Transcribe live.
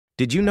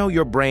Did you know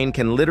your brain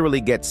can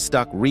literally get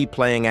stuck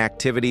replaying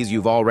activities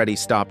you've already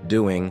stopped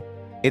doing?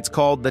 It's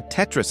called the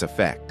Tetris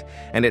effect,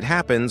 and it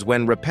happens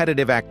when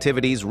repetitive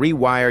activities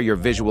rewire your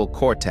visual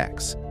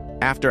cortex.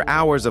 After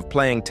hours of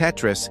playing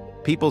Tetris,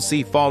 people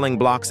see falling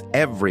blocks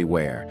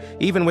everywhere,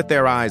 even with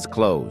their eyes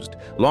closed.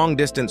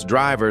 Long-distance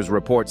drivers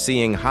report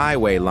seeing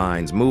highway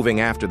lines moving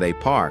after they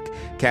park.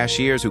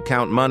 Cashiers who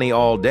count money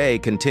all day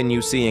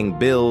continue seeing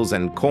bills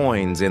and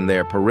coins in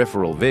their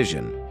peripheral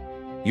vision.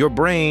 Your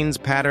brain's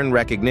pattern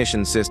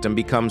recognition system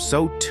becomes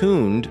so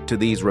tuned to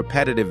these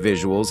repetitive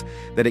visuals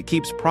that it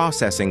keeps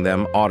processing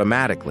them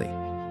automatically.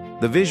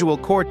 The visual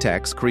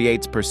cortex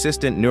creates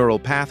persistent neural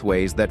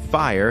pathways that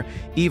fire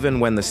even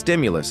when the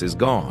stimulus is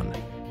gone.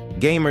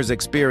 Gamers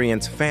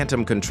experience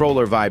phantom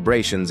controller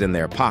vibrations in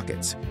their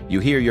pockets. You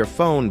hear your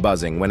phone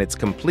buzzing when it's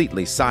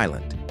completely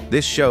silent.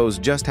 This shows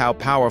just how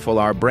powerful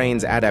our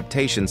brain's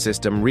adaptation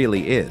system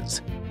really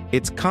is.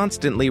 It's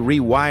constantly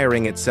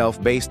rewiring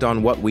itself based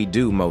on what we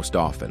do most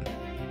often.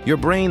 Your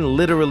brain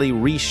literally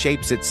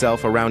reshapes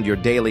itself around your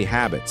daily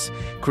habits,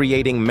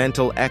 creating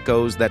mental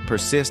echoes that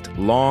persist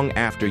long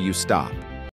after you stop.